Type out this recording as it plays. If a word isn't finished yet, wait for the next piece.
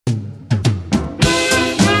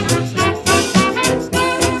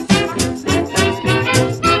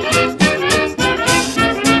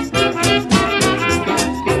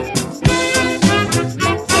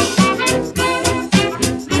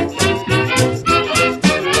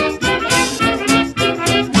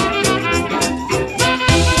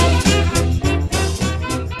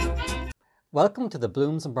Welcome to the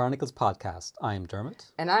Blooms and Barnacles podcast. I'm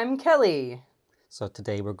Dermot. And I'm Kelly. So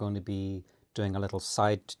today we're going to be doing a little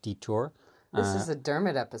side detour. This is a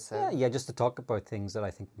Dermot episode. Yeah, just to talk about things that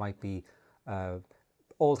I think might be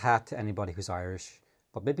old hat to anybody who's Irish,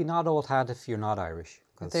 but maybe not old hat if you're not Irish.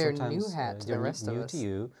 They're new hat to the rest of us. New to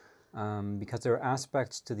you, because there are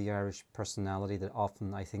aspects to the Irish personality that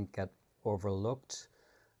often I think get overlooked,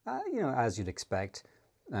 as you'd expect.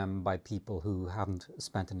 By people who haven't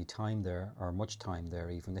spent any time there or much time there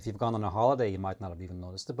even. If you've gone on a holiday, you might not have even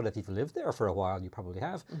noticed it, but if you've lived there for a while, you probably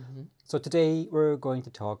have. Mm-hmm. So today we're going to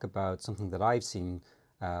talk about something that I've seen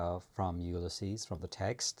from Ulysses, from the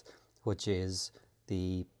text, which is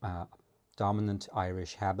the dominant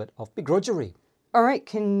Irish habit of begrudgery. All right,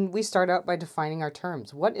 can we start out by defining our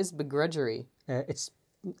terms? What is begrudgery? It's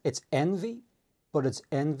envy, but it's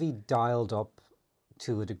envy dialed up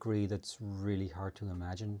to a degree that's really hard to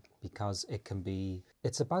imagine, because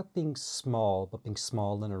it's about being small, but being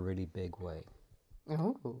small in a really big way.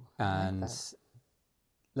 Oh, and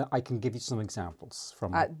I can give you some examples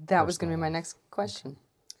from that was going to be my next question. Okay.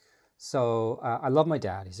 So I love my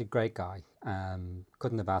dad. He's a great guy.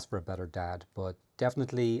 Couldn't have asked for a better dad, but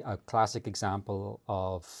definitely a classic example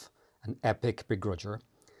of an epic begrudger.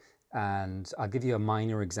 And I'll give you a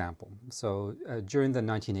minor example. So during the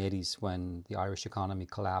 1980s, when the Irish economy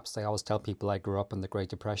collapsed, I always tell people I grew up in the Great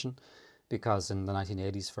Depression, because in the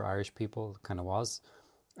 1980s for Irish people, it kind of was.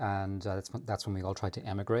 And that's when we all tried to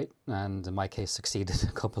emigrate, and in my case succeeded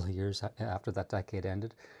a couple of years after that decade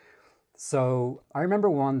ended. So I remember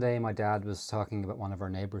one day my dad was talking about one of our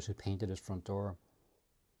neighbours who painted his front door.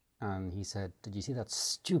 And he said, "Did you see that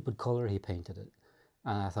stupid colour he painted it?"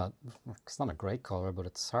 And I thought, it's not a great colour, but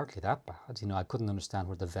it's hardly that bad. I couldn't understand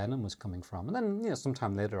where the venom was coming from. And then,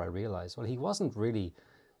 sometime later I realised, well, he wasn't really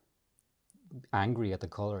angry at the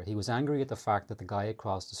colour. He was angry at the fact that the guy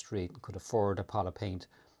across the street could afford a pot of paint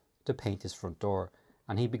to paint his front door.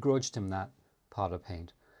 And he begrudged him that pot of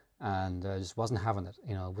paint and just wasn't having it,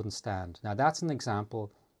 it wouldn't stand. Now, that's an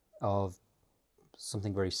example of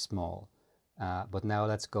something very small. But now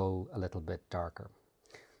let's go a little bit darker.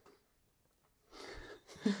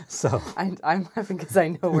 So I'm laughing because I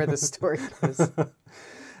know where the story goes.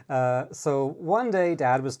 So one day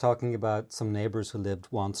Dad was talking about some neighbours who lived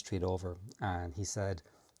one street over, and he said,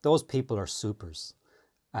 "Those people are supers."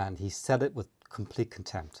 And he said it with complete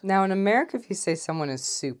contempt. Now in America, if you say someone is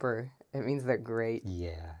super, it means they're great.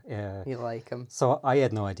 Yeah. You like them. So I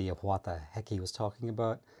had no idea what the heck he was talking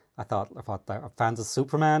about. I thought they're fans of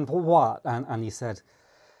Superman, but what? And he said,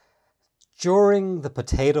 "During the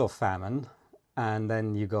potato famine," and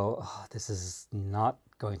then you go, "Oh, this is not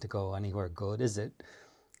going to go anywhere good, is it?"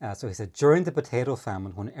 So he said, "During the potato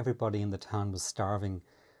famine, when everybody in the town was starving,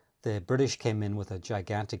 the British came in with a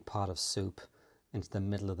gigantic pot of soup into the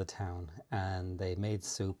middle of the town, and they made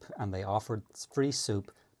soup, and they offered free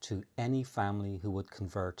soup to any family who would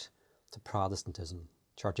convert to Protestantism,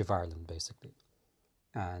 Church of Ireland, basically.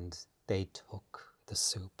 And they took the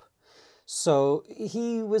soup." So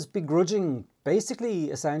he was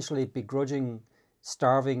essentially begrudging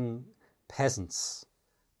starving peasants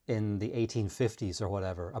in the 1850s or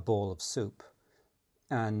whatever a bowl of soup.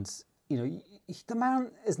 And, the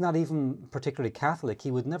man is not even particularly Catholic.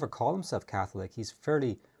 He would never call himself Catholic. He's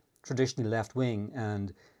fairly traditionally left-wing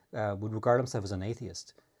and would regard himself as an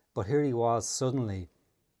atheist. But here he was, suddenly,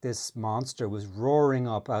 this monster was roaring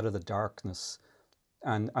up out of the darkness.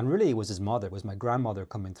 And really it was his mother, it was my grandmother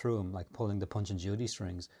coming through him, like pulling the Punch and Judy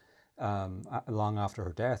strings long after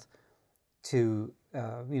her death to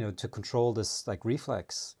control this like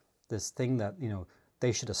reflex, this thing that,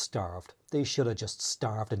 they should have starved. They should have just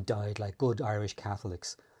starved and died like good Irish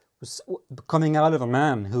Catholics. Was coming out of a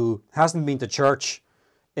man who hasn't been to church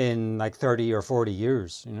in like 30 or 40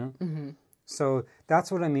 years, Mm-hmm. So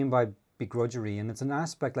that's what I mean by begrudgery. And it's an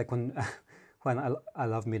aspect like when I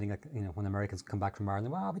love meeting, when Americans come back from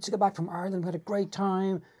Ireland, "Wow, we just got back from Ireland, we had a great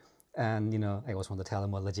time." And, I always want to tell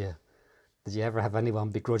them, well, did you ever have anyone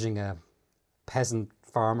begrudging a peasant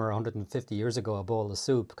farmer 150 years ago a bowl of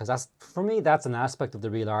soup? Because for me, that's an aspect of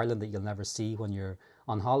the real Ireland that you'll never see when you're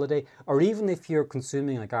on holiday, or even if you're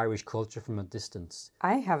consuming like Irish culture from a distance.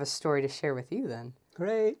 I have a story to share with you then.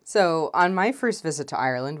 Great. So on my first visit to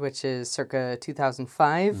Ireland, which is circa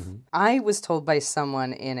 2005, mm-hmm. I was told by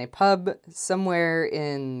someone in a pub somewhere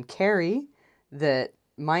in Kerry that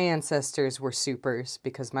my ancestors were supers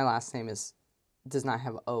because my last name does not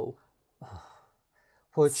have O.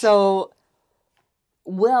 So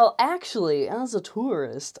Well, actually, as a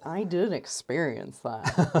tourist, I did experience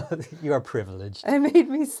that. You are privileged. It made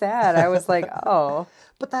me sad. I was like, oh.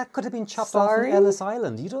 But that could have been chopped Sorry? off in Ellis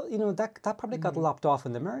Island. That probably got lopped off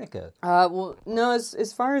in America. Well, no,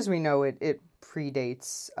 as far as we know, it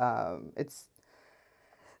predates,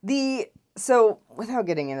 so without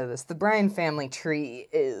getting into this, the Bryan family tree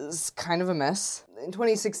is kind of a mess. In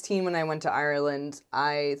 2016, when I went to Ireland,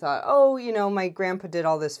 I thought, my grandpa did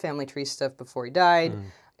all this family tree stuff before he died.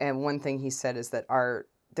 And one thing he said is that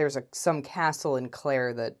there's some castle in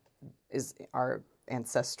Clare that is our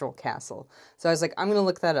ancestral castle. So I was like, I'm going to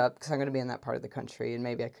look that up because I'm going to be in that part of the country and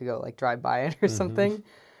maybe I could go drive by it or something.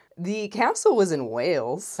 The castle was in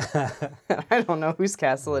Wales. I don't know whose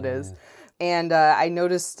castle it is. And I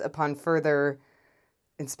noticed upon further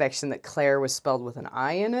inspection that Clare was spelled with an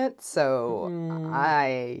I in it, so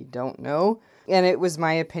I don't know. And it was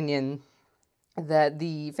my opinion that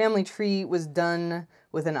the family tree was done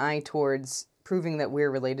with an eye towards proving that we're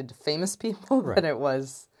related to famous people, than it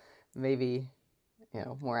was maybe,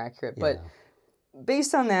 more accurate. Yeah. But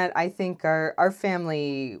based on that, I think our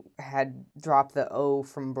family had dropped the O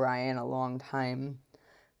from Bryan a long time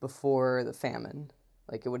before the famine.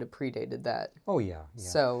 It would have predated that. Oh, yeah.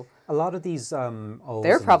 So a lot of these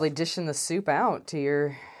they're probably dishing the soup out to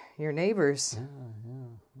your neighbors. Yeah.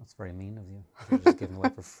 That's very mean of you. You're just giving away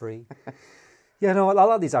for free. Yeah, no, a lot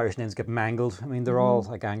of these Irish names get mangled. I mean, they're all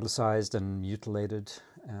anglicised and mutilated.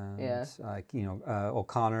 And,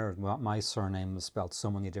 O'Connor, my surname was spelled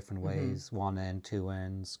so many different ways. One N, two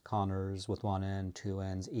N's. Connors with one N, two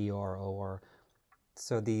N's. E-R-O-R.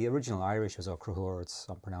 So the original Irish was O'Cruhor. It's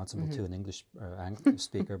unpronounceable to an English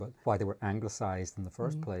speaker, but why they were anglicised in the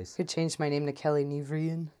first place. Could change my name to Kelly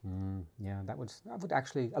Nivrian. Yeah, that would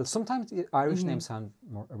actually. Sometimes the Irish names sound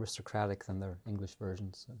more aristocratic than their English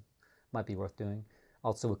versions. So might be worth doing.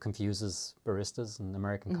 Also, it confuses baristas in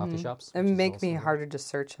American coffee shops. It make me harder to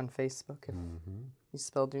search on Facebook if you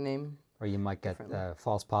spelled your name. Or you might get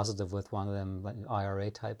false positive with one of them IRA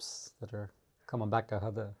types that are coming back to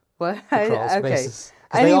have the. What? Okay.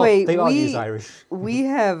 Anyway, they all use Irish. We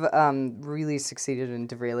have really succeeded in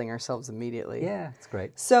derailing ourselves immediately. Yeah, it's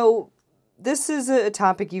great. So this is a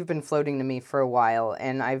topic you've been floating to me for a while,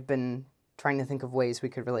 and I've been trying to think of ways we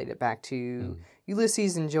could relate it back to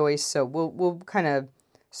Ulysses and Joyce. So we'll kind of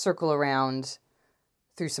circle around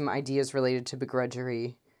through some ideas related to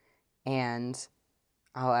begrudgery, and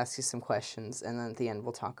I'll ask you some questions, and then at the end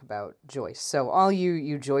we'll talk about Joyce. So all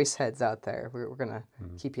you Joyce heads out there, we're going to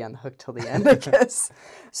keep you on the hook till the end, I guess.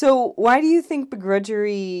 So why do you think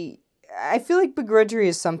begrudgery... I feel like begrudgery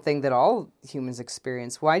is something that all humans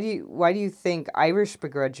experience. Why do you think Irish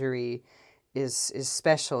begrudgery is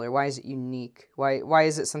special, or why is it unique? Why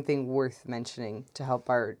is it something worth mentioning to help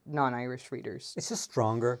our non-Irish readers? It's just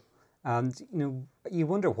stronger. And, you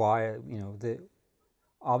wonder why, the...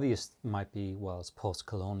 obvious might be, it's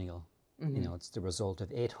post-colonial. It's the result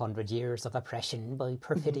of 800 years of oppression by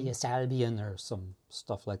perfidious Albion or some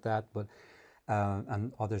stuff like that. But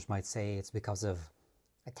and others might say it's because of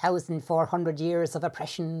 1,400 years of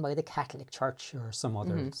oppression by the Catholic Church or some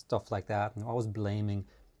other stuff like that. And always blaming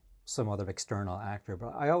some other external actor.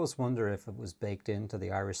 But I always wonder if it was baked into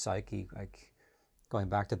the Irish psyche, going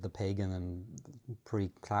back to the pagan and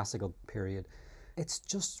pre-classical period. It's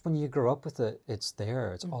just when you grow up with it, it's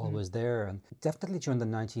there. It's always there. And definitely during the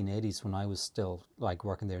 1980s, when I was still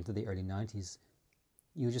working there into the early 90s,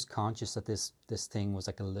 you were just conscious that this thing was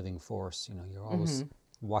like a living force. You're always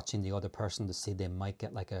watching the other person to see they might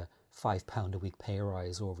get a £5 a week pay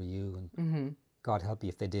rise over you. And God help you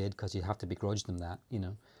if they did, because you have to begrudge them that,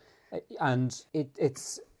 And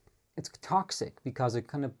it's toxic because it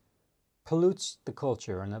kind of pollutes the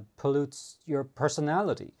culture and it pollutes your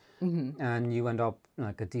personality. And you end up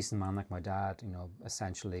like a decent man like my dad,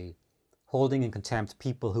 essentially holding in contempt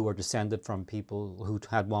people who are descended from people who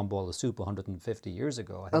had one bowl of soup 150 years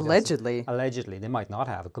ago. Allegedly. Allegedly. They might not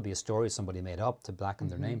have. It could be a story somebody made up to blacken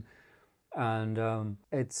their name. And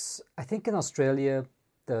I think in Australia,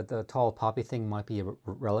 the tall poppy thing might be a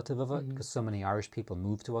relative of it, because so many Irish people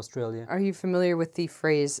moved to Australia. Are you familiar with the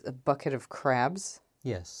phrase, a bucket of crabs?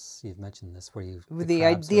 Yes, you've mentioned this. The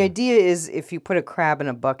idea is if you put a crab in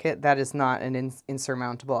a bucket, that is not an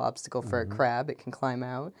insurmountable obstacle for a crab. It can climb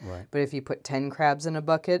out. Right. But if you put 10 crabs in a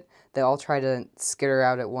bucket, they all try to skitter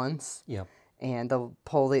out at once. Yep. And they'll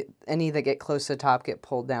any that get close to the top get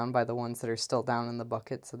pulled down by the ones that are still down in the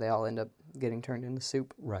bucket, so they all end up getting turned into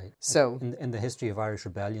soup. Right. So in the history of Irish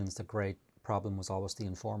rebellions, the great problem was always the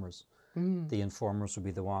informers. The informers would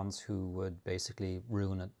be the ones who would basically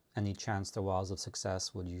ruin it. Any chance there was of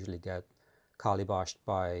success would usually get colliboshed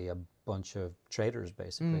by a bunch of traitors,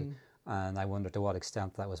 basically. And I wonder to what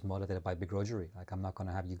extent that was motivated by begrudgery. Like, I'm not going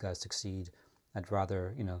to have you guys succeed. I'd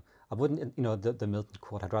rather, I wouldn't, the Milton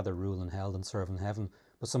quote, I'd rather rule in hell than serve in heaven.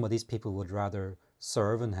 But some of these people would rather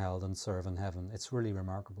serve in hell than serve in heaven. It's really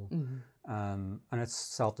remarkable. And it's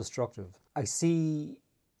self-destructive. I see,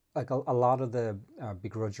 like, a lot of the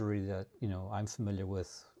begrudgery that, I'm familiar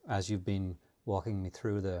with as you've been walking me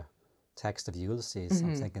through the text of Ulysses.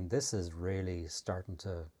 I'm thinking this is really starting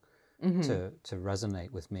to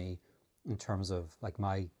resonate with me in terms of, like,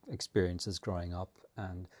 my experiences growing up.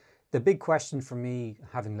 And the big question for me,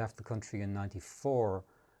 having left the country in '94,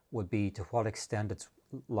 would be to what extent it's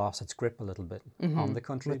lost its grip a little bit on the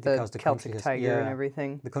country. With because the country Celtic has, tiger and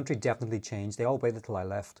everything. The country definitely changed. They all waited till I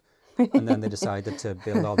left. And then they decided to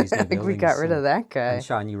build all these new buildings. We got rid of that guy. And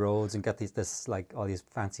shiny roads and get all these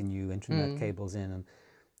fancy new internet cables in.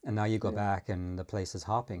 And now you go back and the place is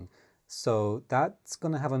hopping. So that's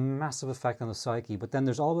going to have a massive effect on the psyche. But then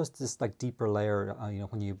there's always this, like, deeper layer,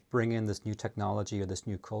 when you bring in this new technology or this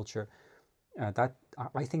new culture, that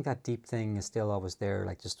I think that deep thing is still always there,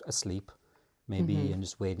 like just asleep, maybe, and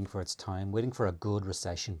just waiting for its time, waiting for a good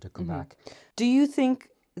recession to come back. Do you think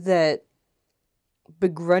that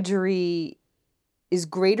begrudgery is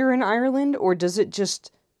greater in Ireland, or does it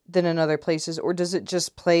just than in other places, or does it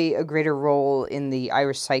just play a greater role in the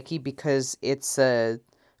Irish psyche because it's a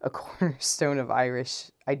cornerstone of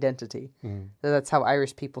Irish identity? That's how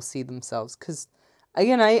Irish people see themselves. Because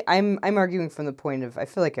again, I'm arguing from the point of, I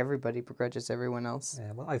feel like everybody begrudges everyone else.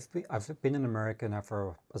 Yeah, well, I've been in America now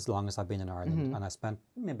for as long as I've been in Ireland, and I spent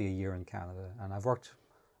maybe a year in Canada, and I've worked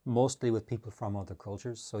mostly with people from other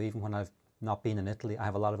cultures. So even when I've not been in Italy, I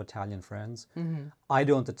have a lot of Italian friends. I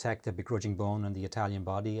don't detect a begrudging bone in the Italian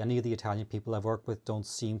body. Any of the Italian people I've worked with don't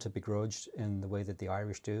seem to begrudge in the way that the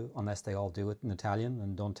Irish do, unless they all do it in Italian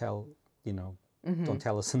and don't tell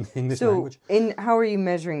us in the English language. So, how are you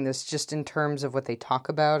measuring this? Just in terms of what they talk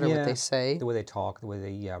about or what they say? The way they talk, the way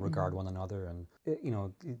they regard one another. And,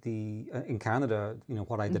 in Canada,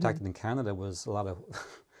 what I detected in Canada was a lot of...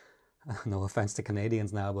 no offense to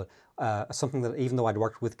Canadians now, but something that, even though I'd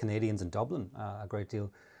worked with Canadians in Dublin a great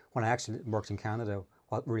deal, when I actually worked in Canada,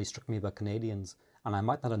 what really struck me about Canadians, and I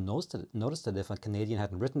might not have noticed it if a Canadian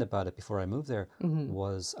hadn't written about it before I moved there,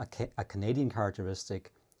 was a Canadian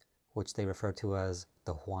characteristic which they refer to as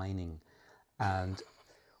the whining. And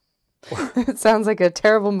it sounds like a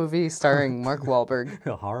terrible movie starring Mark Wahlberg.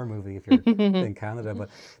 A horror movie if you're in Canada. But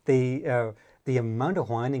the amount of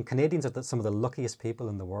whining, Canadians are some of the luckiest people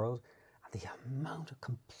in the world. And the amount of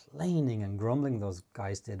complaining and grumbling those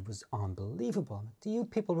guys did was unbelievable. Do you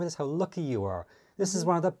people realize how lucky you are? This is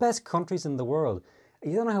one of the best countries in the world.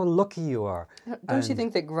 You don't know how lucky you are. Don't you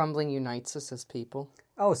think that grumbling unites us as people?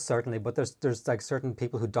 Oh, certainly. But there's like certain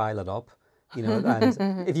people who dial it up.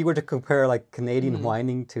 And if you were to compare, like, Canadian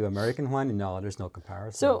whining to American whining, no, there's no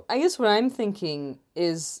comparison. So I guess what I'm thinking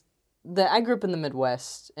is that I grew up in the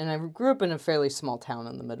Midwest, and I grew up in a fairly small town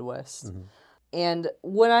in the Midwest. And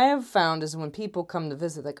what I have found is when people come to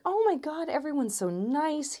visit, like, oh my God, everyone's so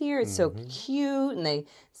nice here. It's so cute. And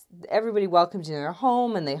everybody welcomes you in their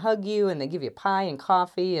home, and they hug you, and they give you pie and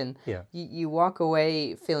coffee, and you walk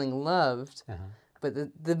away feeling loved. But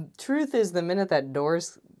the truth is, the minute that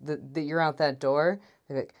you're out that door,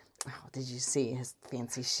 they're like, oh, did you see his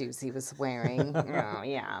fancy shoes he was wearing? Oh,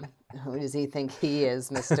 yeah. Who does he think he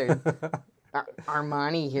is, Mr.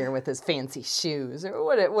 Armani here with his fancy shoes? Or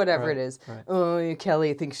whatever it is. Right. Oh,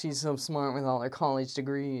 Kelly thinks she's so smart with all her college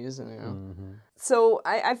degrees. And, So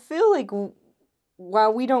I feel like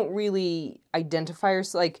while we don't really identify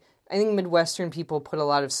ourselves, like, I think Midwestern people put a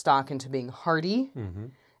lot of stock into being hearty.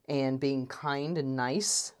 And being kind and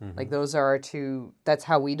nice. Like, those are our two, that's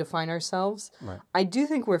how we define ourselves. Right. I do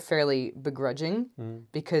think we're fairly begrudging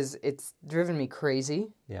because it's driven me crazy.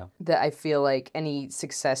 Yeah. That I feel like any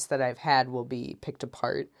success that I've had will be picked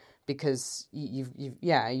apart because you've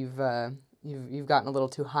gotten a little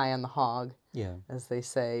too high on the hog. Yeah. As they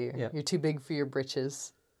say. Yeah. You're too big for your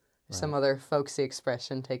britches. Right. Some other folksy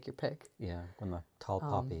expression, take your pick. Yeah, when the tall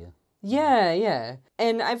poppy. Yeah.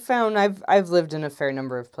 And I've found I've lived in a fair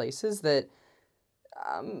number of places that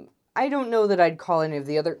I don't know that I'd call any of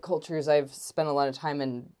the other cultures I've spent a lot of time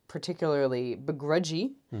in particularly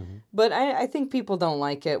begrudgy. But I think people don't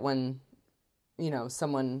like it when,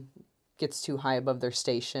 someone gets too high above their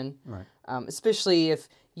station. Right. Especially if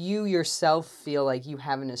you yourself feel like you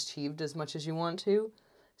haven't achieved as much as you want to.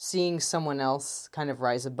 Seeing someone else kind of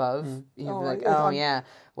rise above, you'd be like,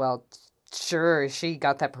 well... Sure, she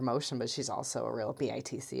got that promotion, but she's also a real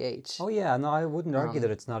bitch. Oh, yeah. No, I wouldn't argue that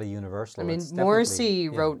it's not a universal. I mean, Morrissey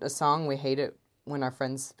wrote a song, We Hate It when our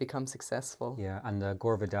friends become successful. Yeah, and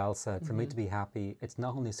Gore Vidal said, for me to be happy, it's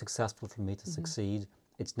not only successful for me to succeed,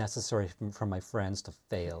 it's necessary for my friends to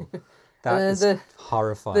fail. That is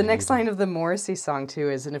horrifying. The next line of the Morrissey song, too,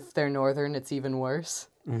 is, and if they're northern, it's even worse.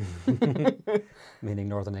 Meaning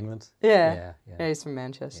Northern England? Yeah, he's from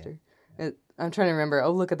Manchester. Yeah. I'm trying to remember,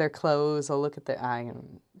 look at their clothes, look at their...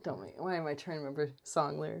 why am I trying to remember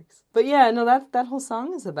song lyrics? But yeah, no, that whole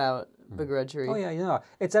song is about begrudgery. Oh yeah,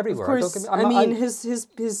 it's everywhere. Of course,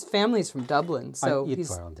 his family's from Dublin, so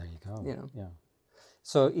he's... Well, there you go. Yeah.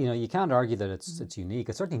 So, you can't argue that it's unique.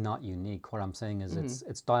 It's certainly not unique. What I'm saying is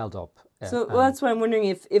it's dialed up. So that's why I'm wondering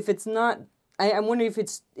if it's not... I'm wondering if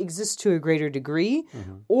it exists to a greater degree,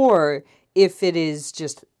 or if it is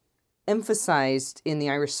just emphasized in the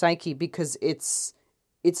Irish psyche because it's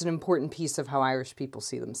an important piece of how Irish people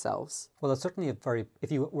see themselves. Well, it's certainly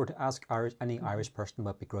if you were to ask any Irish person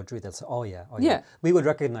about begrudgery, they'll say, oh yeah. We would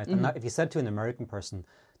recognize, and if you said to an American person,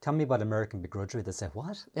 tell me about American begrudgery, they'd say,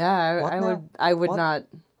 what? Yeah, I would not.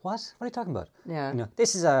 What? What are you talking about? Yeah.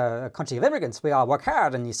 This is a country of immigrants. We all work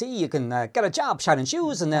hard, and you can get a job shining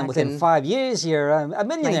shoes, and then within 5 years, you're a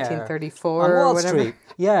millionaire. 1934 on Wall or whatever. Street.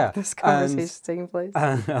 Yeah. This conversation's taking place.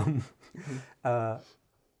 And,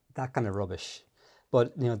 that kind of rubbish.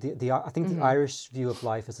 But I think the Irish view of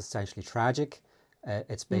life is essentially tragic.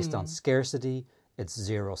 It's based on scarcity. It's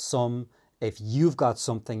zero sum. If you've got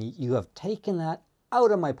something, you have taken that out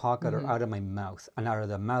of my pocket or out of my mouth and out of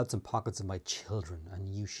the mouths and pockets of my children, and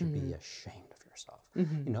you should be ashamed of yourself.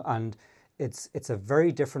 And it's a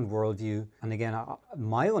very different worldview. And again,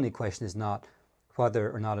 my only question is not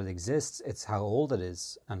whether or not it exists, it's how old it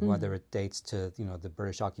is and whether it dates to the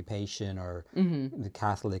British occupation or the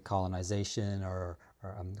Catholic colonization or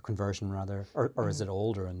conversion rather, or is it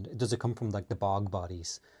older, and does it come from like the bog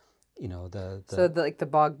bodies? So the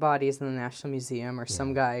bog bodies in the National Museum, or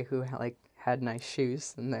some guy who had nice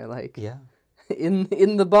shoes, and they're like,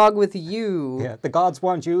 in the bog with you. Yeah, the gods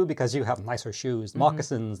want you because you have nicer shoes,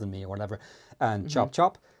 moccasins than me or whatever, and chop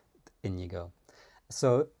chop, in you go.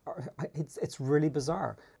 So it's really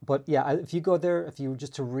bizarre. But yeah, if you go there, if you were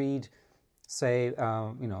just to read, say,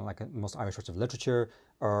 like most Irish sorts of literature,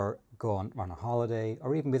 or go on a holiday,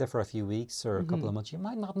 or even be there for a few weeks or a couple of months, you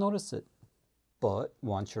might not notice it. But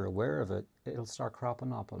once you're aware of it, it'll start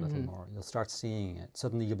cropping up a little more. You'll start seeing it.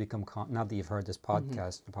 Suddenly you'll become, now that you've heard this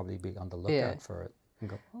podcast, you'll probably be on the lookout for it and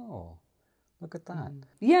go, oh, look at that.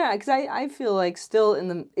 Yeah, because I feel like still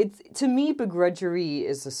to me, begrudgery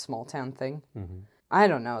is a small town thing. I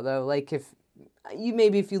don't know, though. Like if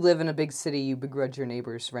you live in a big city, you begrudge your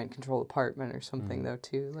neighbor's rent control apartment or something, though,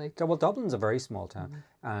 too. Well, Dublin's a very small town,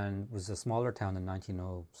 and was a smaller town in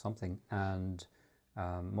 1900-something, and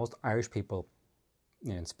most Irish people,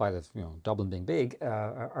 in spite of Dublin being big,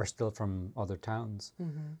 are still from other towns.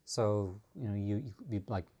 So you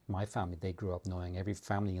like my family, they grew up knowing every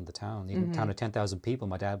family in the town. Even a town of 10,000 people,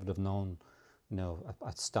 my dad would have known an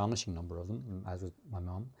astonishing number of them, as with my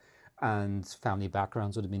mum, and family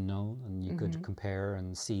backgrounds would have been known, and you could compare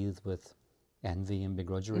and seethe with envy and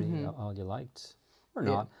begrudgery all you liked or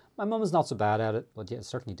not. My mum was not so bad at it, but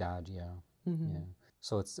certainly dad. Yeah.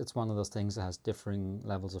 So it's one of those things that has differing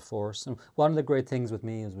levels of force. And one of the great things with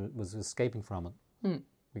me was escaping from it.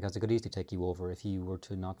 Because it could easily take you over if you were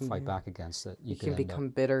to not fight back against it. You can become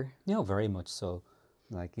bitter. Very much so.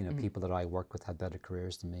 Like, people that I worked with had better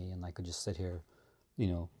careers than me, and I could just sit here,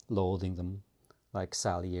 loathing them, like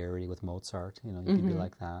Salieri with Mozart. You could be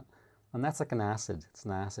like that. And that's like an acid. It's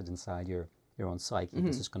an acid inside your own psyche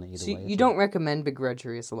that's just going to eat away. So you don't recommend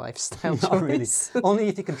begrudgery as a lifestyle choice? Not really. Only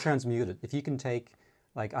if you can transmute it. If you can take...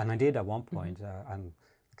 and I did at one point, and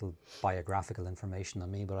little biographical information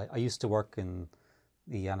on me, but I used to work in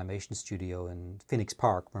the animation studio in Phoenix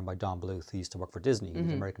Park, run by Don Bluth, who used to work for Disney,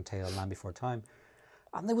 with American Tail, Land Before Time.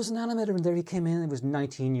 And there was an animator in there, he came in, he was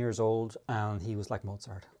 19 years old, and he was like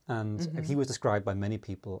Mozart. And he was described by many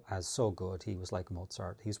people as so good, he was like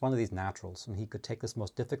Mozart. He was one of these naturals, and he could take this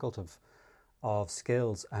most difficult of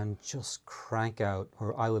skills and just crank out,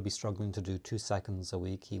 where I would be struggling to do 2 seconds a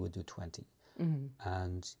week, he would do 20.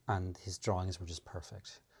 And his drawings were just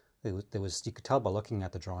perfect. There was you could tell by looking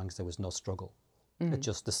at the drawings there was no struggle.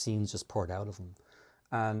 The scenes just poured out of him,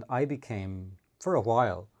 and I became for a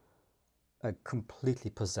while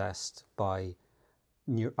completely possessed by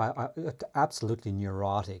absolutely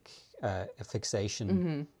neurotic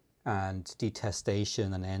fixation and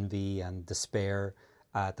detestation and envy and despair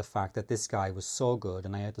at the fact that this guy was so good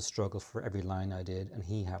and I had to struggle for every line I did, and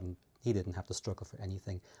he didn't have to struggle for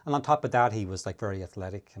anything. And on top of that, he was like very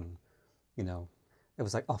athletic, and it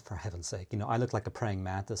was like, oh, for heaven's sake, I look like a praying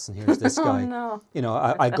mantis, and here's this guy. Oh no.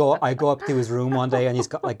 I go up to his room one day, and he's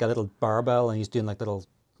got like a little barbell, and he's doing like little,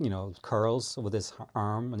 curls with his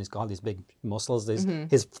arm, and he's got these big muscles.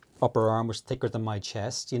 His upper arm was thicker than my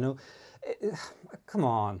chest. Come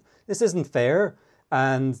on, this isn't fair.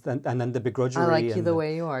 And then the begrudgery. I like you the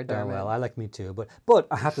way you are, Dermot. Well, I like me too. But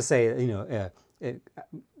I have to say,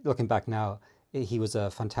 looking back now, he was a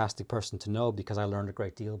fantastic person to know, because I learned a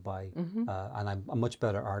great deal by, and I'm a much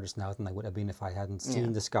better artist now than I would have been if I hadn't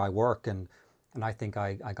seen this guy work. And I think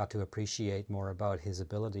I got to appreciate more about his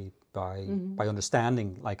ability by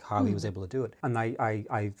understanding like how he was able to do it. And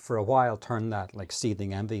I for a while turned that like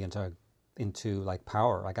seething envy into like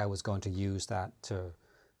power. Like I was going to use that to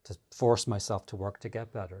force myself to work to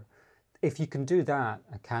get better. If you can do that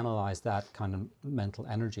and canalize that kind of mental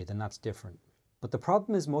energy, then that's different. But the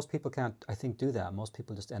problem is most people can't, I think, do that. Most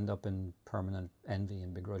people just end up in permanent envy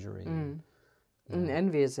and begrudgery. And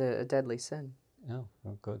envy is a deadly sin. Yeah,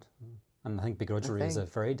 well, good. And I think begrudgery is a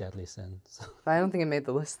very deadly sin. So. I don't think it made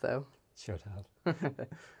the list, though. Should have.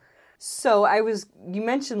 So you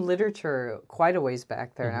mentioned literature quite a ways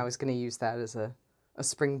back there, and I was going to use that as a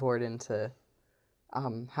springboard into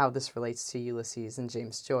how this relates to Ulysses and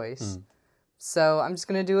James Joyce. So I'm just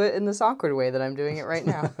going to do it in this awkward way that I'm doing it right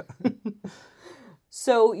now.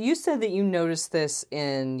 So you said that you noticed this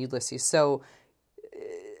in Ulysses. So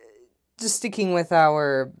just sticking with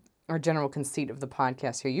our general conceit of the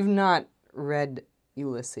podcast here, you've not read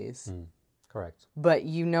Ulysses. Correct. But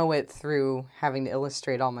you know it through having to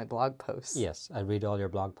illustrate all my blog posts. Yes, I read all your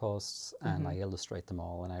blog posts and I illustrate them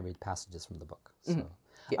all, and I read passages from the book. So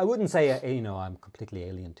I wouldn't say I'm completely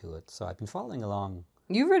alien to it. So I've been following along.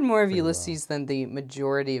 You've read more of Ulysses than the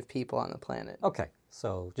majority of people on the planet. Okay,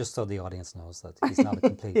 so just so the audience knows that he's not a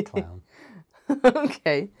complete clown.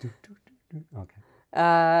 Okay. Okay.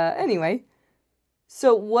 Anyway,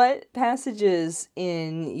 so what passages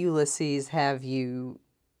in Ulysses have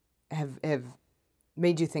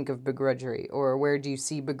made you think of begrudgery, or where do you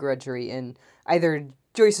see begrudgery in either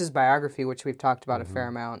Joyce's biography, which we've talked about a fair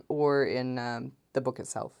amount, or in the book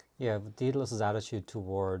itself? Yeah, Daedalus's attitude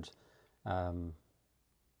toward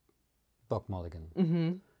Buck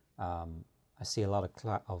Mulligan. I see a lot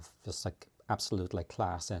of just like absolute like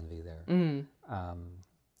class envy there.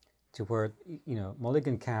 To where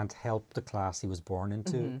Mulligan can't help the class he was born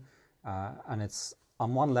into, and it's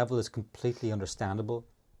on one level it's completely understandable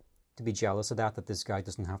to be jealous of that this guy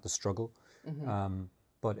doesn't have to struggle,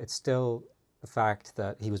 but it's still the fact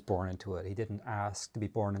that he was born into it. He didn't ask to be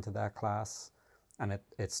born into that class, and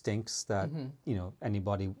it stinks that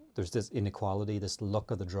anybody, there's this inequality, this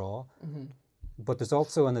luck of the draw. But there's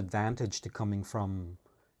also an advantage to coming from,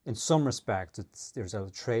 in some respects, there's a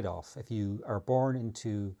trade-off. If you are born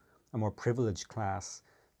into a more privileged class,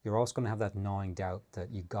 you're also going to have that gnawing doubt that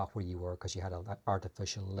you got where you were because you had an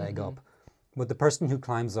artificial leg up. But the person who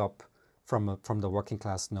climbs up from the working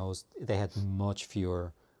class knows they had much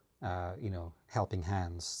fewer, helping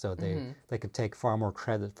hands. So they could take far more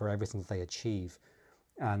credit for everything that they achieve.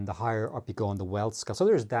 And the higher up you go on the wealth scale. So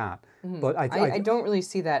there's that. But I don't really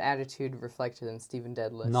see that attitude reflected in Stephen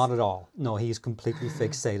Dedalus. Not at all. No, he's completely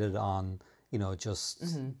fixated on, just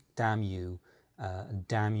damn you,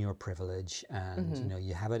 damn your privilege, and,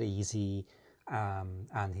 you have it easy.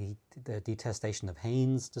 And the detestation of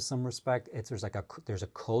Haynes to some respect. There's a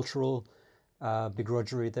cultural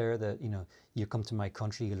begrudgery there that, you come to my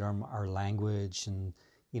country, you learn our language, and,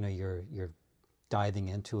 you're diving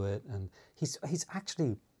into it, and he's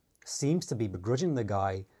actually seems to be begrudging the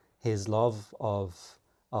guy his love of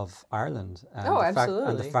Ireland, and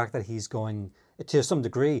absolutely, the fact that he's going to some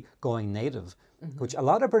degree going native, which a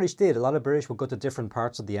lot of British did. A lot of British would go to different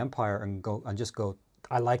parts of the empire and go,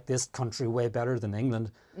 I like this country way better than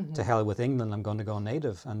England. To hell with England, I'm going to go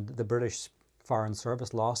native. And the British Foreign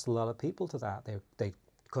Service lost a lot of people to that. They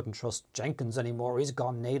couldn't trust Jenkins anymore. He's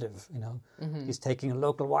gone native. He's taking a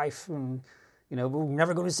local wife and. We're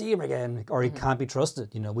never going to see him again, or he can't be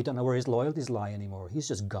trusted. We don't know where his loyalties lie anymore. He's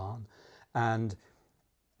just gone. And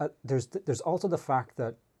there's also the fact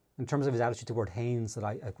that, in terms of his attitude toward Haynes, that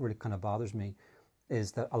it really kind of bothers me,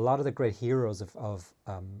 is that a lot of the great heroes of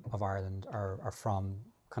Ireland are from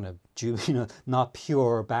kind of not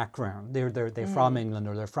pure background. They're from England,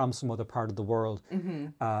 or they're from some other part of the world.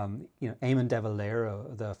 Eamon de Valera,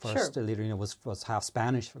 the first leader, was half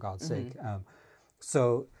Spanish, for God's sake.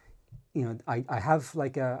 So. I have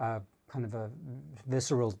like a kind of a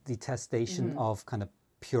visceral detestation of kind of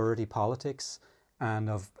purity politics and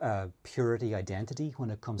of purity identity when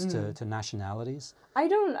it comes to nationalities. I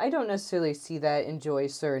don't necessarily see that in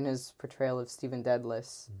Joyce or in his portrayal of Stephen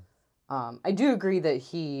Dedalus. I do agree that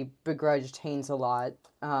he begrudged Haynes a lot.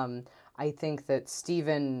 I think that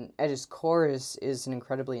Stephen, at his core, is an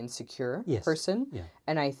incredibly insecure person. Yeah.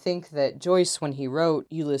 And I think that Joyce, when he wrote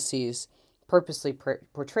Ulysses, purposely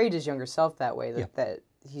portrayed his younger self that way, that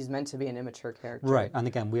he's meant to be an immature character. Right. And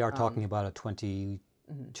again, we are talking about a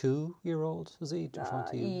 22-year-old, is he?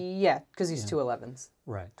 20? Yeah, because he's 211s.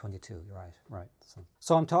 Right, 22, you're right. Right.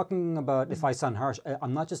 So I'm talking about, if I sound harsh,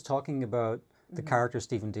 I'm not just talking about the character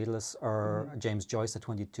Stephen Dedalus or James Joyce at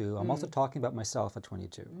 22. I'm also talking about myself at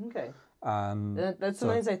 22. Okay. That's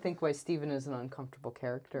sometimes I think why Stephen is an uncomfortable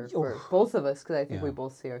character for both of us, because I think we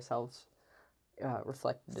both see ourselves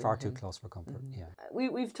reflected far in too him. close for comfort. Yeah.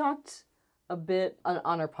 We've talked a bit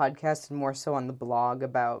on our podcast and more so on the blog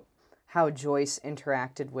about how Joyce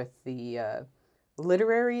interacted with the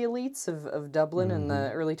literary elites of Dublin in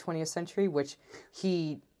the early 20th century, which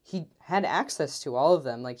he had access to all of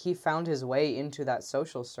them. Like, he found his way into that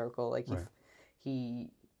social circle. Like, he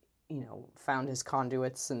found his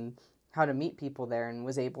conduits and how to meet people there, and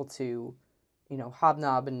was able to,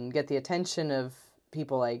 hobnob and get the attention of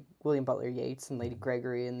people like William Butler Yeats and Lady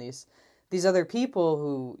Gregory and these other people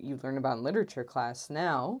who you learn about in literature class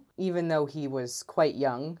now, even though he was quite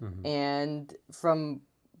young. And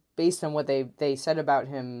based on what they said about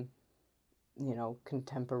him,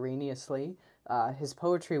 contemporaneously, his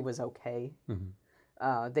poetry was okay.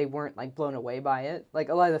 They weren't like blown away by it. Like,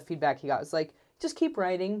 a lot of the feedback he got was like, just keep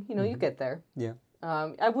writing, you get there. Yeah.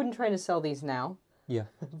 I wouldn't try to sell these now. Yeah.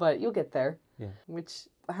 But you'll get there. Yeah.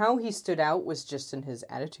 How he stood out was just in his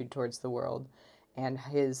attitude towards the world and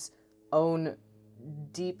his own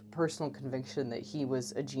deep personal conviction that he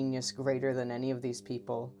was a genius greater than any of these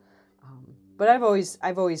people. But I've always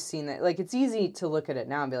seen that, like, it's easy to look at it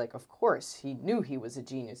now and be like, of course, he knew he was a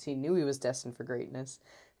genius. He knew he was destined for greatness,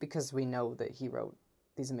 because we know that he wrote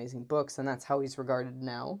these amazing books, and that's how he's regarded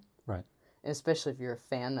now. Right. And especially if you're a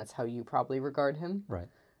fan, that's how you probably regard him. Right.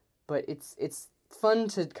 But it's fun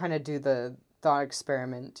to kind of do the thought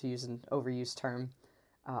experiment, to use an overused term,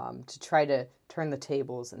 to try to turn the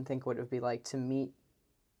tables and think what it would be like to meet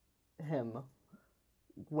him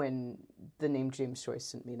when the name James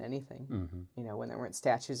Joyce didn't mean anything. When there weren't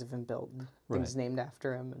statues of him built, and things named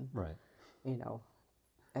after him, and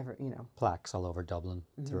plaques all over Dublin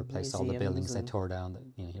to replace all the buildings they tore down that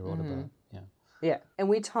he wrote about. Yeah. Yeah, and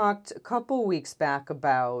we talked a couple weeks back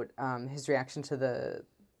about his reaction to the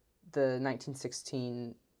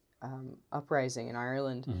 1916 uprising in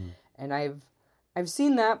Ireland, and I've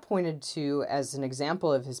seen that pointed to as an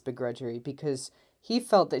example of his begrudgery, because he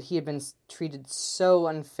felt that he had been treated so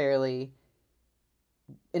unfairly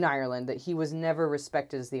in Ireland, that he was never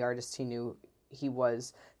respected as the artist he knew he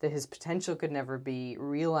was, that his potential could never be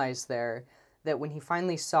realized there, that when he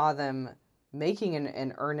finally saw them making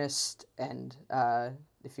an earnest and,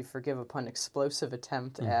 if you forgive a pun, explosive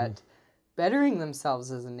attempt at bettering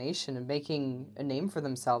themselves as a nation and making a name for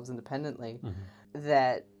themselves independently,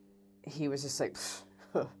 that he was just like,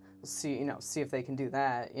 see if they can do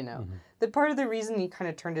that, That part of the reason he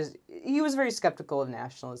kind of he was very skeptical of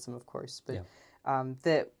nationalism, of course, but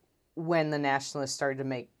that when the nationalists started to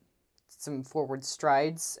make some forward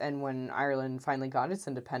strides, and when Ireland finally got its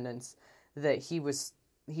independence, that he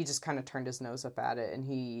just kind of turned his nose up at it, and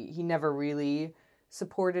he never really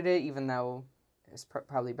supported it, even though it's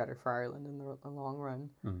probably better for Ireland in the long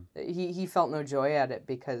run. He felt no joy at it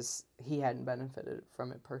because he hadn't benefited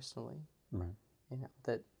from it personally. Right.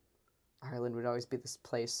 That Ireland would always be this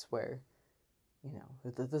place where,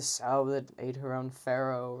 the sow that ate her own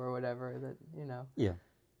pharaoh or whatever, that,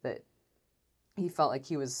 that he felt like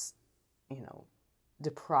he was,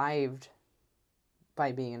 deprived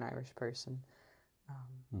by being an Irish person.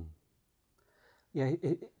 Yeah,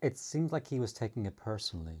 it seemed like he was taking it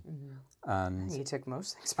personally, and he took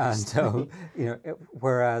most things personally. And so,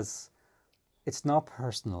 whereas it's not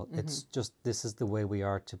personal. It's just, this is the way we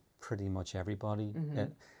are to pretty much everybody.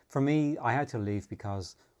 For me, I had to leave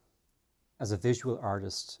because, as a visual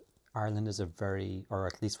artist, Ireland is or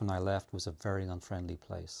at least when I left, was a very unfriendly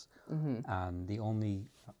place, and the only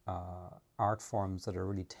art forms that are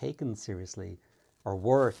really taken seriously, or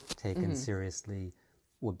were taken seriously,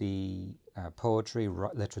 would be poetry,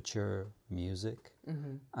 literature, music,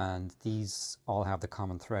 and these all have the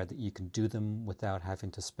common thread that you can do them without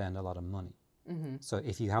having to spend a lot of money. So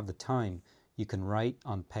if you have the time, you can write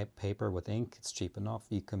on paper with ink, it's cheap enough.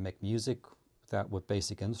 You can make music with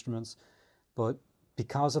basic instruments. But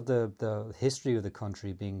because of the history of the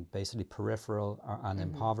country being basically peripheral and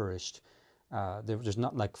impoverished, there's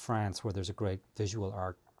not like France, where there's a great visual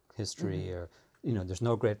art history, or there's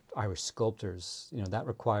no great Irish sculptors. That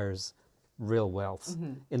requires real wealth.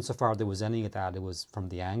 Insofar there was any of that, it was from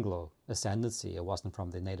the Anglo ascendancy. It wasn't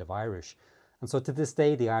from the native Irish. And so to this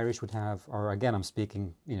day, the Irish would have, or again, I'm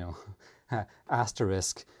speaking,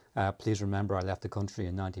 asterisk, please remember I left the country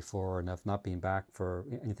in 94 and I've not been back for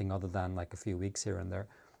anything other than like a few weeks here and there.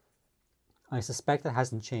 I suspect it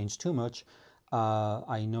hasn't changed too much.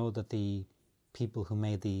 I know that the people who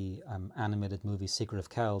made the animated movie Secret of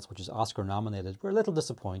Kells, which is Oscar nominated, were a little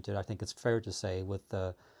disappointed, I think it's fair to say, with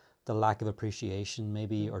the lack of appreciation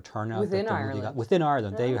maybe, or turnout within that the Ireland. movie got. Within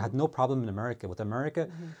Ireland. They had no problem in America. With America,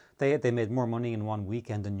 they made more money in one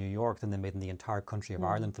weekend in New York than they made in the entire country of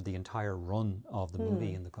Ireland for the entire run of the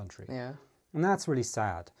movie in the country. Yeah. And that's really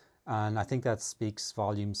sad. And I think that speaks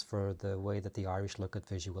volumes for the way that the Irish look at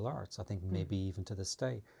visual arts. I think maybe even to this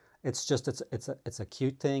day. It's just, it's a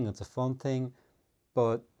cute thing, it's a fun thing,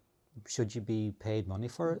 but should you be paid money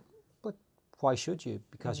for it? But why should you?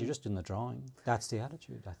 Because you're just doing the drawing. That's the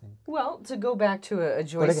attitude, I think. Well, to go back to a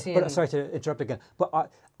Joycean... But sorry to interrupt again,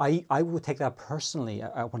 but I would take that personally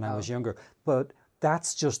when I was younger, but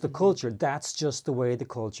that's just the culture. That's just the way the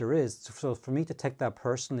culture is. So for me to take that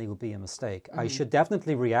personally would be a mistake. I should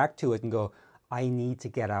definitely react to it and go, I need to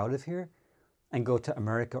get out of here and go to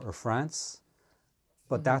America or France.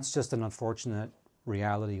 But that's just an unfortunate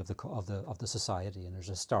reality of the society, and there's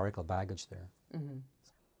historical baggage there.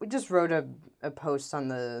 We just wrote a post on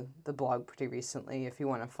the blog pretty recently, if you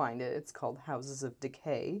want to find it. It's called Houses of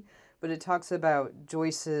Decay. But it talks about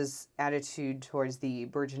Joyce's attitude towards the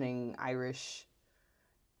burgeoning Irish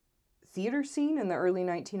theater scene in the early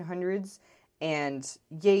 1900s, and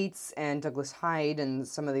Yeats and Douglas Hyde and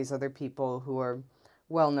some of these other people who are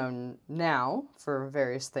well known now for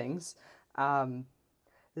various things,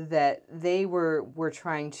 that they were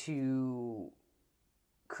trying to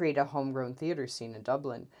create a homegrown theater scene in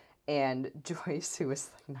Dublin. And Joyce, who was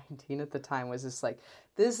like 19 at the time, was just like,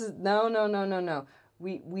 this is, no.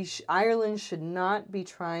 Ireland should not be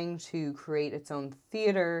trying to create its own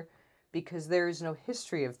theater because there is no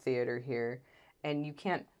history of theater here. And you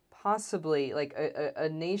can't possibly, like a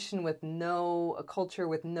nation with a culture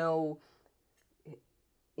with no,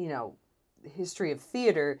 history of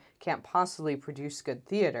theater can't possibly produce good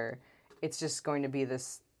theater. It's just going to be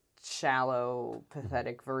this shallow,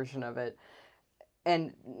 pathetic version of it.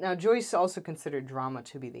 And now Joyce also considered drama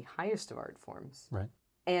to be the highest of art forms. Right.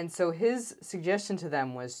 And so his suggestion to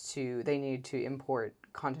them was they needed to import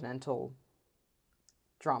continental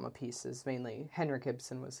drama pieces, mainly Henrik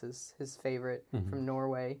Ibsen was his favorite from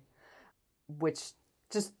Norway, which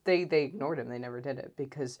just they ignored him. They never did it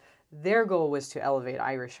because their goal was to elevate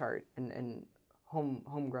Irish art and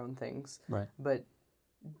homegrown things. Right. But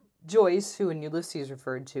Joyce, who in Ulysses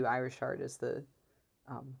referred to Irish art as the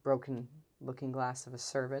broken looking glass of a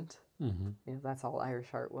servant, that's all Irish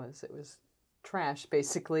art was. It was trash,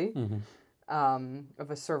 basically,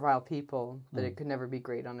 of a servile people, that it could never be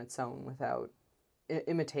great on its own without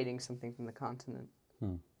imitating something from the continent.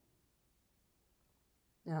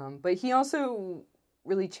 But he also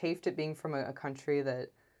really chafed at being from a country that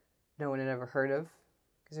no one had ever heard of.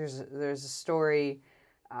 Because there's a story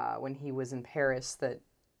when he was in Paris that,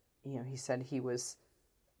 he said he was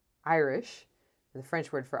Irish. The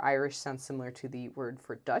French word for Irish sounds similar to the word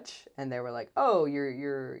for Dutch, and they were like, "Oh,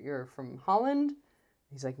 you're from Holland?"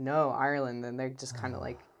 He's like, "No, Ireland." And they're just kind of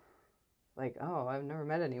like, "Oh, I've never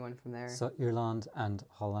met anyone from there." So Ireland and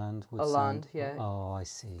Holland would Holland, sound... yeah. Oh, I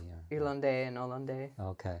see. Yeah. Irlandais and Hollandais.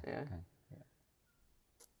 Okay. Yeah. Okay.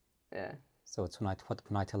 Yeah. So it's when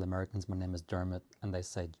I tell Americans my name is Dermot, and they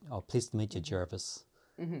say, "Oh, pleased to meet you, Jervis."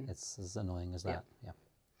 It's as annoying as that. Yeah.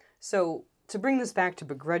 So to bring this back to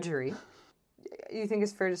begrudgery, you think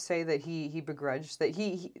it's fair to say that he begrudged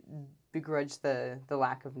the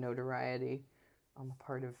lack of notoriety on the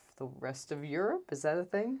part of the rest of Europe? Is that a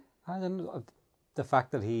thing? I don't know. The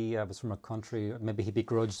fact that he was from a country, maybe he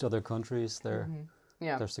begrudged other countries their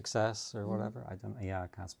success or whatever. I don't. Yeah, I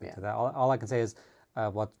can't speak to that. All I can say is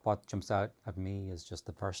what jumps out at me is just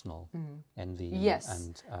the personal envy.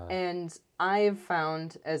 Yes, and I've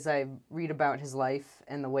found as I read about his life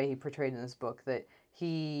and the way he portrayed in this book that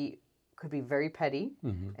he could be very petty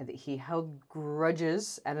and that he held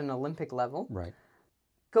grudges at an Olympic level. Right.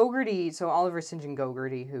 Gogarty, so Oliver St. John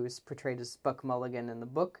Gogarty, who's portrayed as Buck Mulligan in the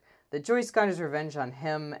book, that Joyce got his revenge on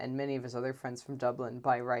him and many of his other friends from Dublin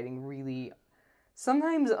by writing really,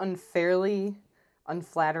 sometimes unfairly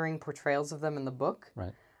unflattering portrayals of them in the book.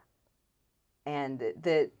 Right. And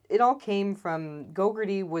that it all came from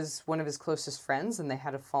Gogarty was one of his closest friends and they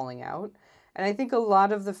had a falling out. And I think a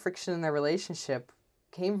lot of the friction in their relationship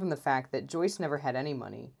came from the fact that Joyce never had any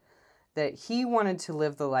money, that he wanted to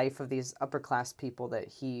live the life of these upper class people that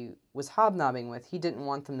he was hobnobbing with. He didn't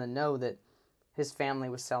want them to know that his family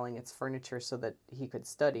was selling its furniture so that he could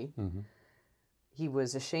study. He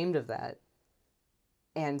was ashamed of that.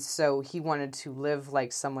 And so he wanted to live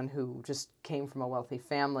like someone who just came from a wealthy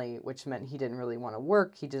family, which meant he didn't really want to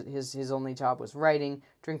work. His only job was writing,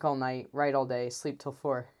 drink all night, write all day, sleep till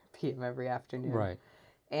 4 p.m. every afternoon. Right.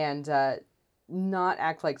 And not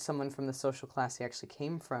act like someone from the social class he actually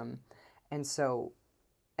came from. And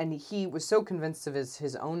he was so convinced of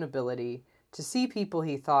his own ability to see people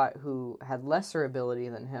he thought who had lesser ability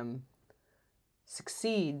than him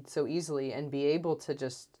succeed so easily and be able to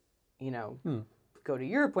just, go to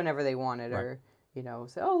Europe whenever they wanted, right. or,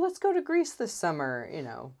 say, oh, let's go to Greece this summer,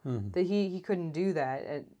 that he couldn't do that.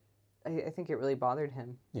 And I think it really bothered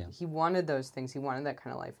him. Yeah. He wanted those things. He wanted that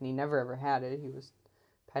kind of life, and he never ever had it. He was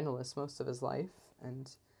penniless most of his life.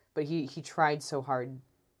 But he tried so hard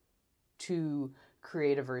to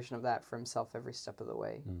create a version of that for himself every step of the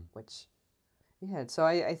way, which, yeah. So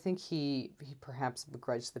I think he perhaps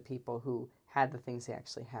begrudged the people who had the things he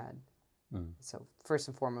actually had. So first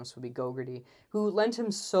and foremost would be Gogarty, who lent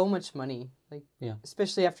him so much money,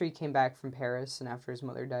 especially after he came back from Paris and after his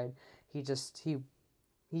mother died. He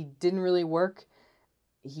didn't really work.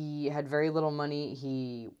 He had very little money.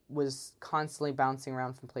 He was constantly bouncing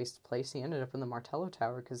around from place to place. He ended up in the Martello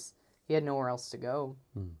Tower because he had nowhere else to go.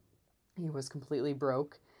 He was completely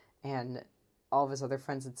broke, and all of his other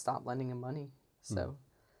friends had stopped lending him money,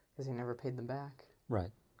 because he never paid them back.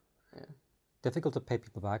 Right. Yeah. Difficult to pay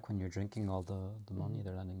people back when you're drinking all the money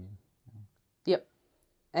they're lending you. Yeah. Yep.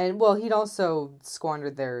 And, well, he'd also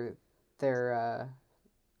squandered their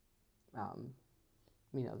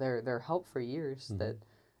help for years. That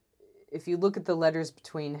if you look at the letters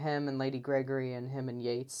between him and Lady Gregory and him and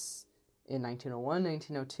Yeats in 1901,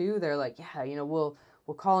 1902, they're like, yeah, we'll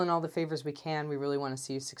call in all the favors we can. We really want to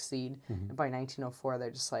see you succeed. And by 1904,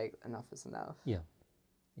 they're just like, enough is enough. Yeah.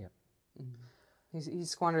 Yeah. He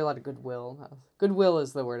squandered a lot of goodwill. Goodwill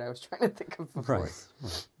is the word I was trying to think of before.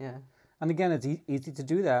 Right. Yeah. And again, it's easy to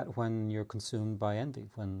do that when you're consumed by envy,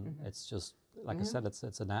 when it's just, like I said,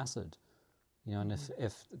 it's an acid. And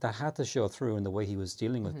if that had to show through in the way he was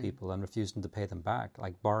dealing with people and refusing to pay them back,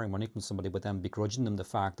 like borrowing money from somebody but then begrudging them the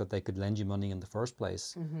fact that they could lend you money in the first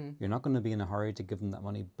place, you're not going to be in a hurry to give them that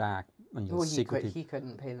money back. And you'll he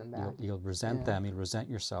couldn't pay them back. You'll resent them, you'll resent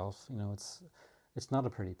yourself. It's not a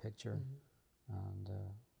pretty picture. And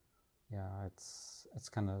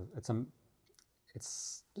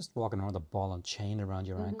it's just walking around with a ball and chain around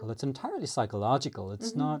your ankle. It's entirely psychological.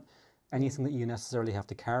 It's not anything that you necessarily have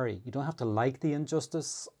to carry. You don't have to like the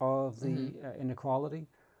injustice of the inequality,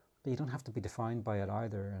 but you don't have to be defined by it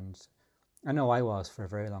either. And I know I was for a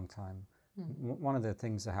very long time. One of the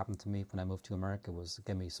things that happened to me when I moved to America was to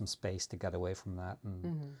give me some space to get away from that.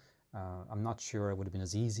 And I'm not sure it would have been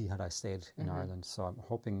as easy had I stayed in Ireland. So I'm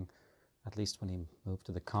hoping, at least when he moved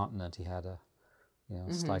to the continent, he had a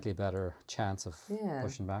slightly better chance of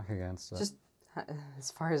pushing back against it. Just as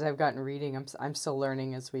far as I've gotten reading, I'm still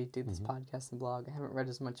learning as we do this podcast and blog. I haven't read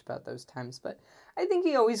as much about those times, but I think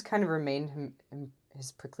he always kind of remained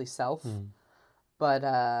his prickly self.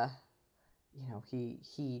 But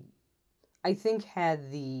he I think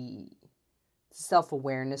had the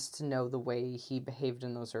self-awareness to know the way he behaved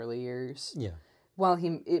in those early years. Yeah. While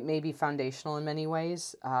it may be foundational in many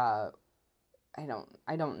ways, I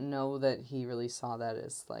don't know that he really saw that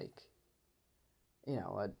as like,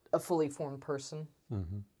 a fully formed person.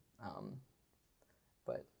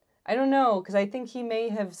 But I don't know, because I think he may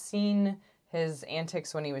have seen his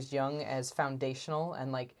antics when he was young as foundational,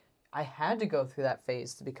 and like, I had to go through that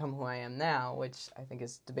phase to become who I am now, which I think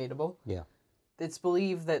is debatable. Yeah. It's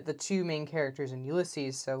believed that the two main characters in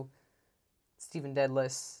Ulysses, so Stephen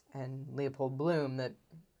Dedalus and Leopold Bloom, that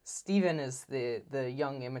Stephen is the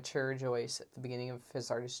young, immature Joyce at the beginning of his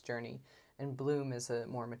artist journey, and Bloom is a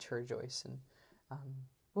more mature Joyce. And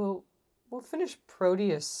we'll finish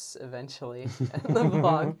Proteus eventually in the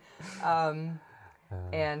vlog.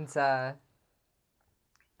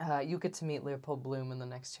 You get to meet Leopold Bloom in the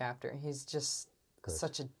next chapter. He's just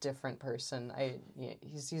such a different person.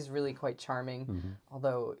 He's really quite charming,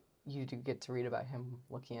 although you do get to read about him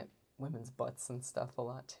looking at women's butts and stuff a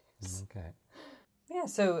lot too. Okay. Yeah,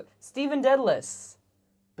 so Stephen Dedalus,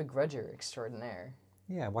 begrudger extraordinaire.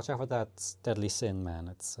 Yeah, watch out for that deadly sin, man.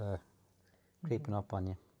 It's creeping up on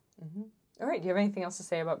you. All right, do you have anything else to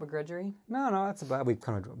say about begrudgery? No, that's about. We've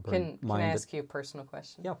kind of Can I ask you a personal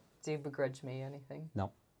question? Yeah. Do you begrudge me anything?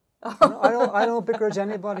 No. I don't begrudge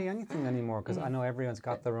anybody anything anymore, because I know everyone's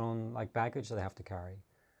got their own baggage that they have to carry,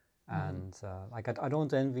 and I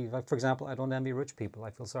don't envy. Like, for example, I don't envy rich people.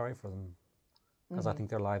 I feel sorry for them because I think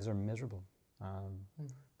their lives are miserable.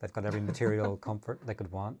 They've got every material comfort they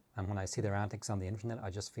could want. And when I see their antics on the internet, I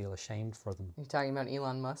just feel ashamed for them. You're talking about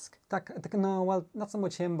Elon Musk? No, well, not so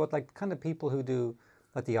much him, but like kind of people who do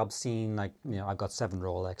like the obscene, like, I've got 7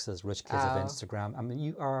 Rolexes, rich kids of Instagram. I mean,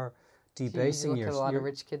 you are debasing you look at a lot of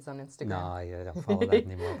rich kids on Instagram. No, I don't follow that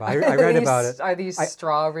anymore. But I read about it. Are these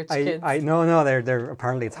straw rich kids? No, they're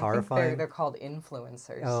apparently it's horrifying. They're called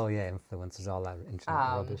influencers. Oh yeah, influencers, all that internet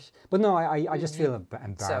rubbish. But no, I just feel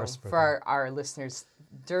embarrassed for our listeners.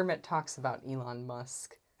 Dermot talks about Elon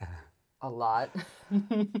Musk a lot.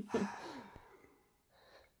 And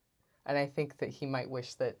I think that he might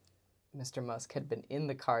wish that Mr. Musk had been in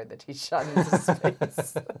the car that he shot into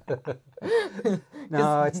space.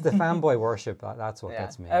 No, it's the fanboy worship. That's what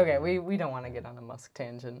gets me. Okay, we don't want to get on a Musk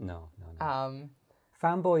tangent. No.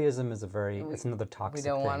 Fanboyism is it's another toxic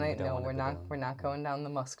thing. We don't want to. No, we're not going down the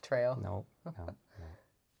Musk trail. No.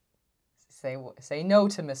 Say no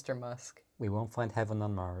to Mr. Musk. We won't find heaven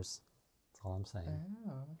on Mars. That's all I'm saying.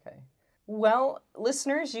 Oh, okay. Well,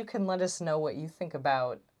 listeners, you can let us know what you think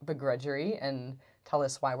about begrudgery and tell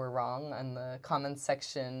us why we're wrong in the comments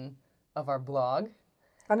section of our blog.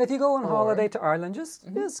 And if you go on holiday to Ireland, just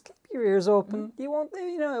keep your ears open. You won't,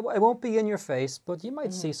 it won't be in your face, but you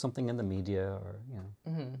might see something in the media, or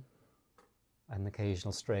an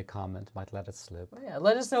occasional stray comment might let it slip. Well, yeah,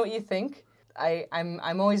 let us know what you think.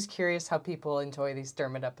 I'm always curious how people enjoy these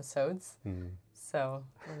Dermot episodes. So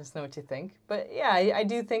let us know what you think. But yeah, I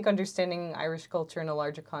do think understanding Irish culture in a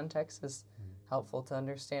larger context is helpful to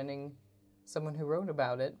understanding someone who wrote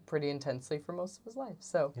about it pretty intensely for most of his life.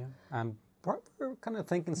 So we're kind of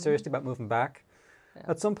thinking seriously about moving back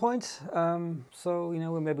at some point. So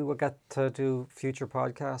maybe we'll get to do future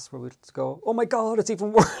podcasts where we'll go, oh my God, it's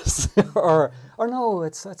even worse, or no,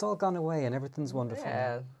 it's all gone away and everything's wonderful.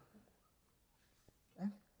 Yeah.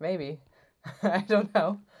 Maybe. I don't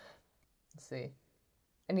know. Let's see.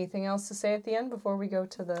 Anything else to say at the end before we go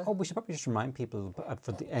to the... Oh, we should probably just remind people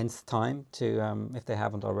for the nth time to, if they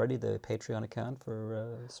haven't already, the Patreon account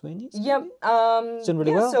for Sweeney's. Yep. It's doing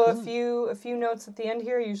really well. So a few notes at the end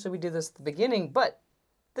here. Usually we do this at the beginning, but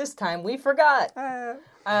this time we forgot.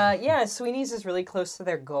 Sweeney's is really close to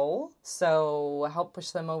their goal, so help push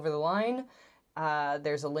them over the line.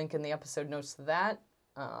 There's a link in the episode notes to that.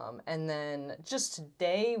 And then just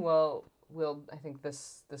today, I think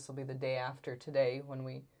this will be the day after today when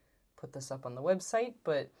we put this up on the website,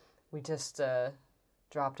 but we just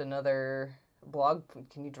dropped another blog.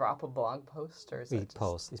 Can you drop a blog post, or is it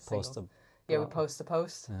post? We post a we post a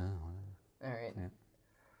post. Yeah, all right. Yeah.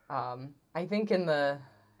 I think anyway,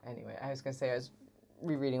 I was gonna say I was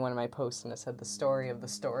rereading one of my posts and it said the story of the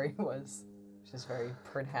story was, which is very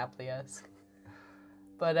Perd Hapley-esque.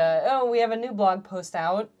 But we have a new blog post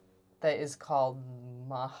out that is called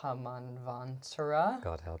Mahamanvantara.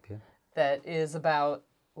 God help you. That is about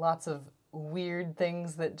lots of weird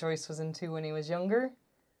things that Joyce was into when he was younger.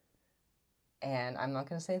 And I'm not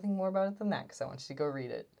going to say anything more about it than that because I want you to go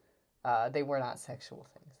read it. They were not sexual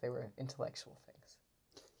things. They were intellectual things.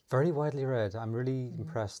 Very widely read. I'm really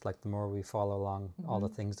impressed, like, the more we follow along, all the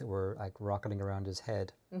things that were, like, rocketing around his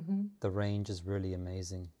head. The range is really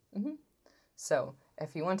amazing. So,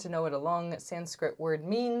 if you want to know what a long Sanskrit word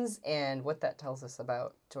means and what that tells us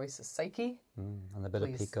about Joyce's psyche... and a bit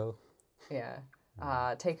of Pico. Yeah.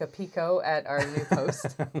 Take a Pico at our new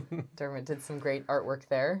post. Dermot did some great artwork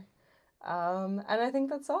there. And I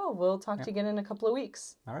think that's all. We'll talk to you again in a couple of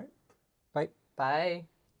weeks. All right. Bye. Bye.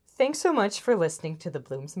 Thanks so much for listening to the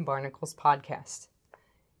Blooms and Barnacles podcast.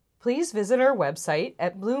 Please visit our website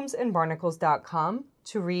at bloomsandbarnacles.com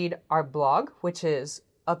to read our blog, which is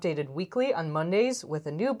updated weekly on Mondays with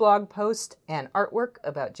a new blog post and artwork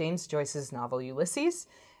about James Joyce's novel Ulysses.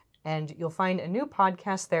 And you'll find a new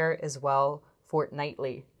podcast there as well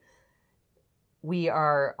fortnightly. We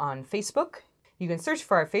are on Facebook. You can search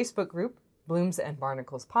for our Facebook group, Blooms and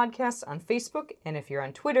Barnacles Podcast, on Facebook. And if you're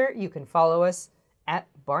on Twitter, you can follow us at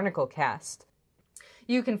BarnacleCast.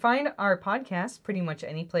 You can find our podcast pretty much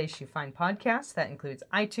any place you find podcasts. That includes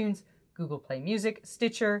iTunes, Google Play Music,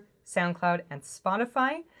 Stitcher, SoundCloud, and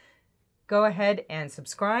Spotify. Go ahead and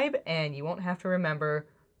subscribe, and you won't have to remember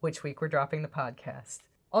which week we're dropping the podcast.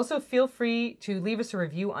 Also, feel free to leave us a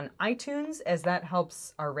review on iTunes, as that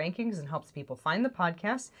helps our rankings and helps people find the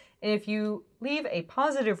podcast. And if you leave a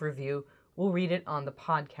positive review, we'll read it on the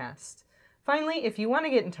podcast. Finally, if you want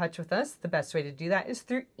to get in touch with us, the best way to do that is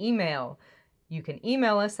through email. You can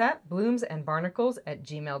email us at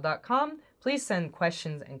bloomsandbarnacles@gmail.com. Please send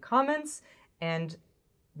questions and comments, and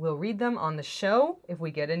we'll read them on the show if we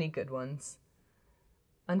get any good ones.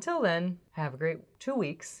 Until then, have a great 2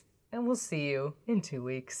 weeks, and we'll see you in 2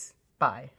 weeks. Bye.